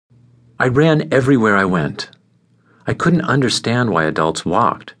I ran everywhere I went. I couldn't understand why adults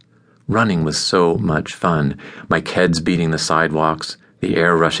walked. Running was so much fun. My kids beating the sidewalks, the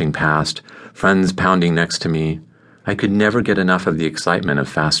air rushing past, friends pounding next to me. I could never get enough of the excitement of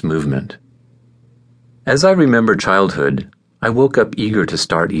fast movement. As I remember childhood, I woke up eager to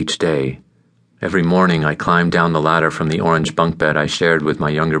start each day. Every morning I climbed down the ladder from the orange bunk bed I shared with my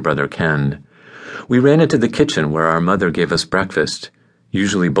younger brother Ken. We ran into the kitchen where our mother gave us breakfast,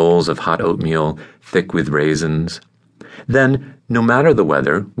 usually bowls of hot oatmeal, thick with raisins. Then, no matter the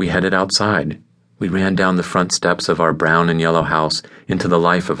weather, we headed outside. We ran down the front steps of our brown and yellow house into the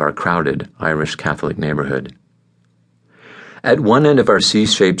life of our crowded Irish Catholic neighborhood. At one end of our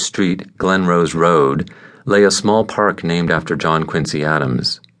C-shaped street, Glenrose Road, lay a small park named after John Quincy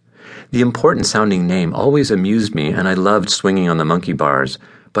Adams. The important-sounding name always amused me, and I loved swinging on the monkey bars,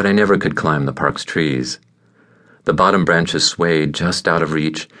 but I never could climb the park's trees. The bottom branches swayed just out of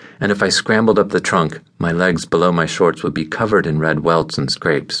reach, and if I scrambled up the trunk, my legs below my shorts would be covered in red welts and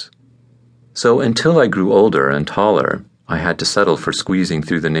scrapes. So until I grew older and taller, I had to settle for squeezing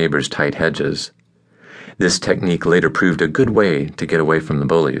through the neighbors' tight hedges. This technique later proved a good way to get away from the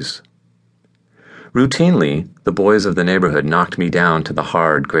bullies. Routinely, the boys of the neighborhood knocked me down to the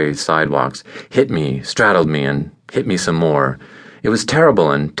hard gray sidewalks, hit me, straddled me, and hit me some more. It was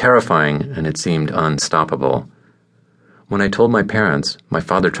terrible and terrifying, and it seemed unstoppable. When I told my parents, my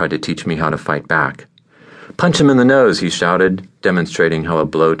father tried to teach me how to fight back. "Punch him in the nose," he shouted, demonstrating how a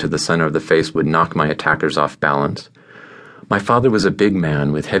blow to the center of the face would knock my attackers off balance. My father was a big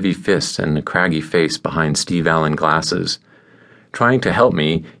man with heavy fists and a craggy face behind Steve Allen glasses. Trying to help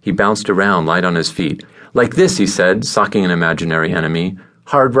me, he bounced around light on his feet. "Like this," he said, socking an imaginary enemy.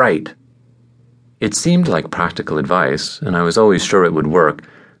 "Hard right." It seemed like practical advice, and I was always sure it would work,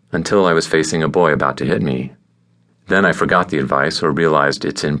 until I was facing a boy about to hit me. Then I forgot the advice or realized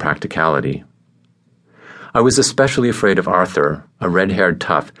its impracticality. I was especially afraid of Arthur, a red-haired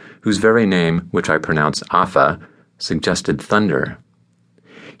tough whose very name, which I pronounce Afa, suggested thunder.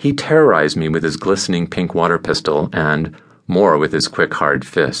 He terrorized me with his glistening pink water pistol and, more with his quick, hard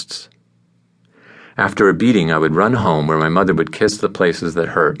fists. After a beating, I would run home where my mother would kiss the places that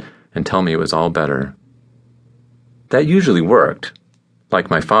hurt and tell me it was all better. That usually worked. Like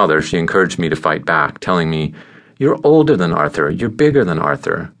my father, she encouraged me to fight back, telling me, "You're older than Arthur, you're bigger than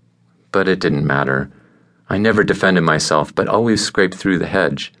Arthur." But it didn't matter. I never defended myself, but always scraped through the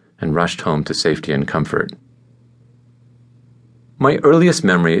hedge and rushed home to safety and comfort. My earliest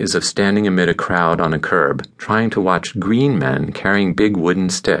memory is of standing amid a crowd on a curb, trying to watch green men carrying big wooden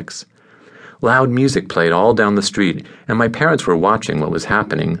sticks. Loud music played all down the street, and my parents were watching what was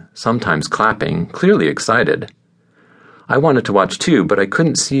happening, sometimes clapping, clearly excited. I wanted to watch too, but I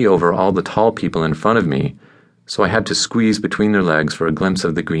couldn't see over all the tall people in front of me, so I had to squeeze between their legs for a glimpse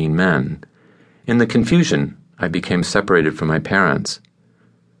of the green men. In the confusion, I became separated from my parents.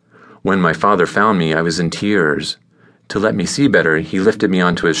 When my father found me, I was in tears. To let me see better, he lifted me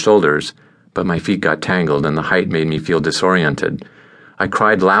onto his shoulders, but my feet got tangled and the height made me feel disoriented. I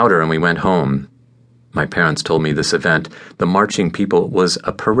cried louder and we went home. My parents told me this event, the marching people, was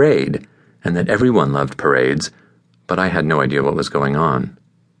a parade, and that everyone loved parades, but I had no idea what was going on.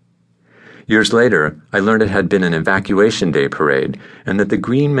 Years later, I learned it had been an evacuation day parade, and that the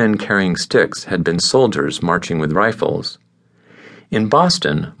green men carrying sticks had been soldiers marching with rifles. In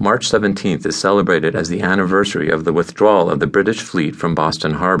Boston, March 17th is celebrated as the anniversary of the withdrawal of the British fleet from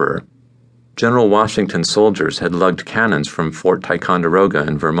Boston Harbor. General Washington's soldiers had lugged cannons from Fort Ticonderoga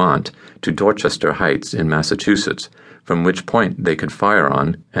in Vermont to Dorchester Heights in Massachusetts, from which point they could fire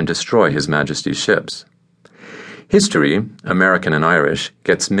on and destroy His Majesty's ships. History, American and Irish,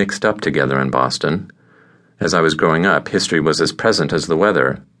 gets mixed up together in Boston. As I was growing up, history was as present as the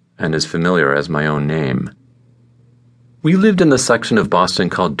weather, and as familiar as my own name. We lived in the section of Boston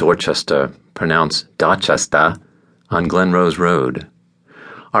called Dorchester, pronounced Dorchester, on Glenrose Road.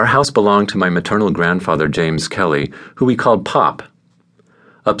 Our house belonged to my maternal grandfather, James Kelly, who we called Pop.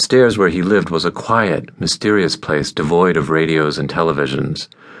 Upstairs where he lived was a quiet, mysterious place devoid of radios and televisions.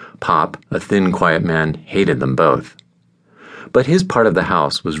 Pop, a thin, quiet man, hated them both. But his part of the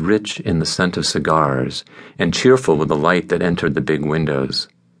house was rich in the scent of cigars and cheerful with the light that entered the big windows.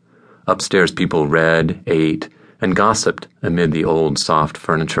 Upstairs people read, ate, and gossiped amid the old, soft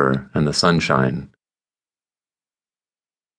furniture and the sunshine.